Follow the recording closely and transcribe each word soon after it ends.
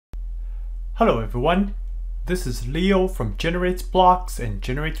Hello everyone, this is Leo from GenerateBlocks and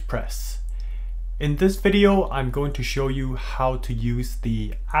GeneratePress. In this video, I'm going to show you how to use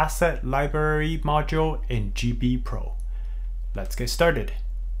the Asset Library module in GB Pro. Let's get started.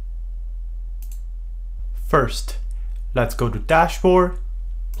 First, let's go to Dashboard,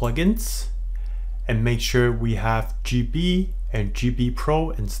 Plugins, and make sure we have GB and GB Pro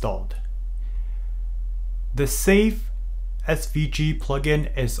installed. The Save SVG plugin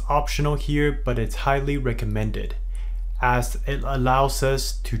is optional here, but it's highly recommended as it allows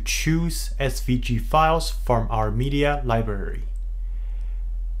us to choose SVG files from our media library.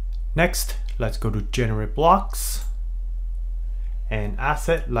 Next, let's go to GenerateBlocks and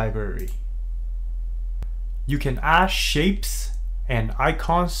Asset Library. You can add shapes and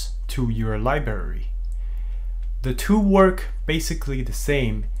icons to your library. The two work basically the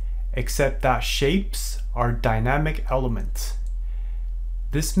same, except that shapes are dynamic elements.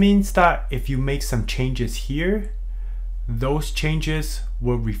 This means that if you make some changes here, those changes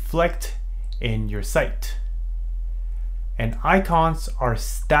will reflect in your site. And icons are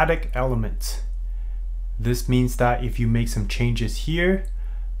static elements. This means that if you make some changes here,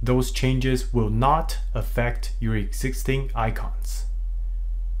 those changes will not affect your existing icons.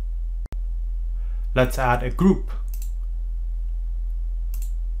 Let's add a group.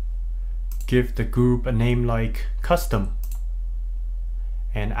 Give the group a name like custom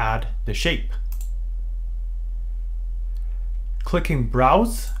and add the shape. Clicking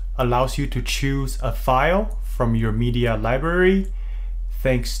browse allows you to choose a file from your media library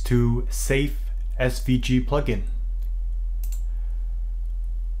thanks to Save SVG plugin.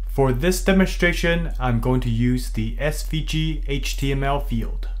 For this demonstration, I'm going to use the SVG HTML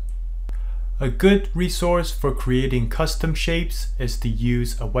field. A good resource for creating custom shapes is to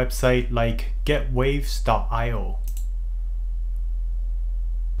use a website like getwaves.io.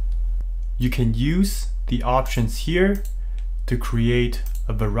 You can use the options here to create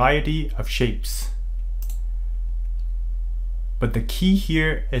a variety of shapes. But the key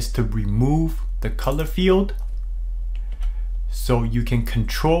here is to remove the color field so you can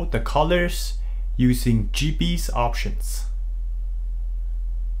control the colors using GB's options.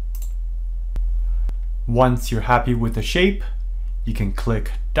 Once you're happy with the shape, you can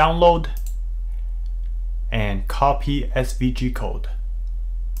click download and copy SVG code.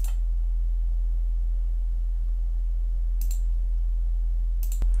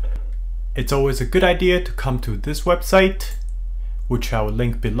 It's always a good idea to come to this website, which I will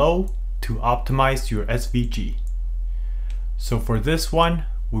link below, to optimize your SVG. So for this one,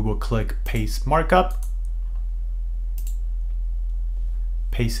 we will click paste markup,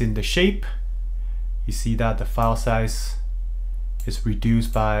 paste in the shape. You see that the file size is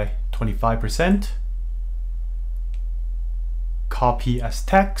reduced by 25%. Copy as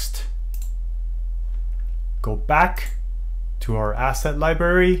text. Go back to our asset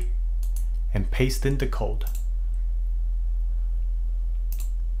library and paste in the code.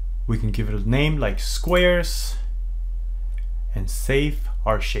 We can give it a name like squares and save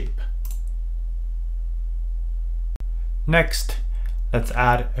our shape. Next, let's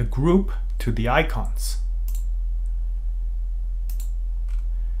add a group to the icons.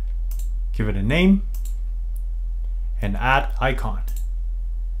 Give it a name and add icon.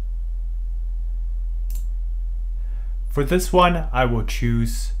 For this one, I will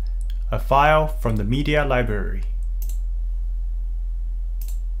choose a file from the media library.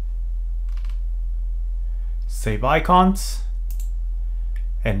 Save icons,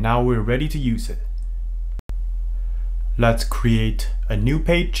 and now we're ready to use it. Let's create a new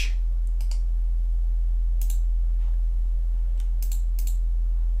page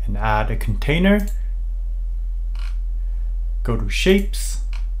and add a container. Go to shapes,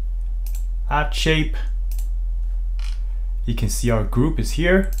 add shape. You can see our group is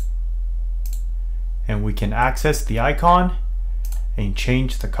here, and we can access the icon and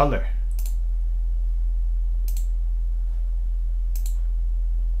change the color.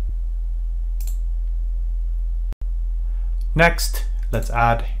 Next, let's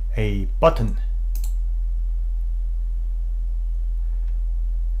add a button.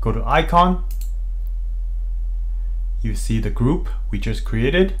 Go to icon. You see the group we just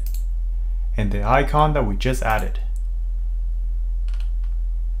created and the icon that we just added.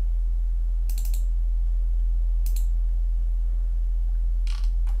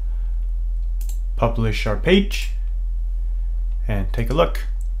 Publish our page and take a look.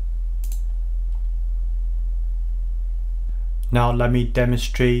 Now let me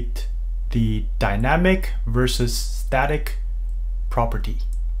demonstrate the dynamic versus static property.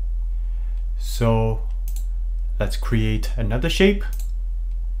 So let's create another shape.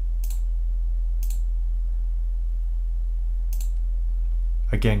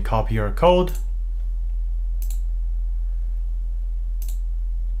 Again, copy our code.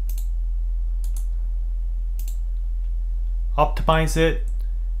 Optimize it.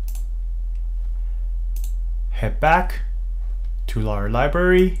 Head back to our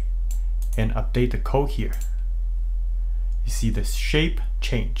library and update the code here. You see the shape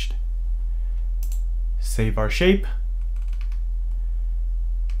changed. Save our shape.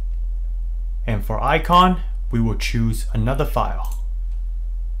 And for icon, we will choose another file.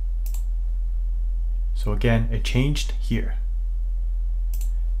 So again, it changed here.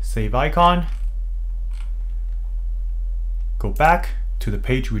 Save icon. Go back to the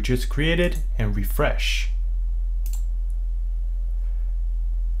page we just created and refresh.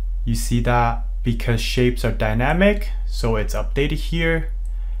 You see that because shapes are dynamic, so it's updated here.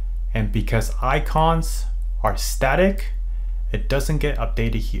 And because icons are static, it doesn't get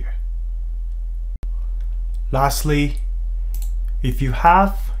updated here. Lastly, if you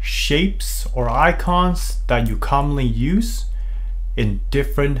have shapes or icons that you commonly use in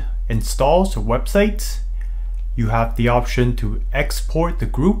different installs or websites, you have the option to export the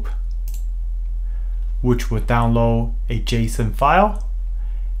group, which will download a JSON file.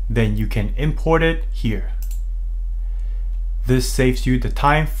 Then you can import it here. This saves you the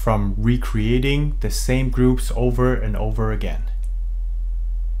time from recreating the same groups over and over again.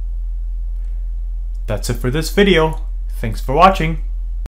 That's it for this video. Thanks for watching.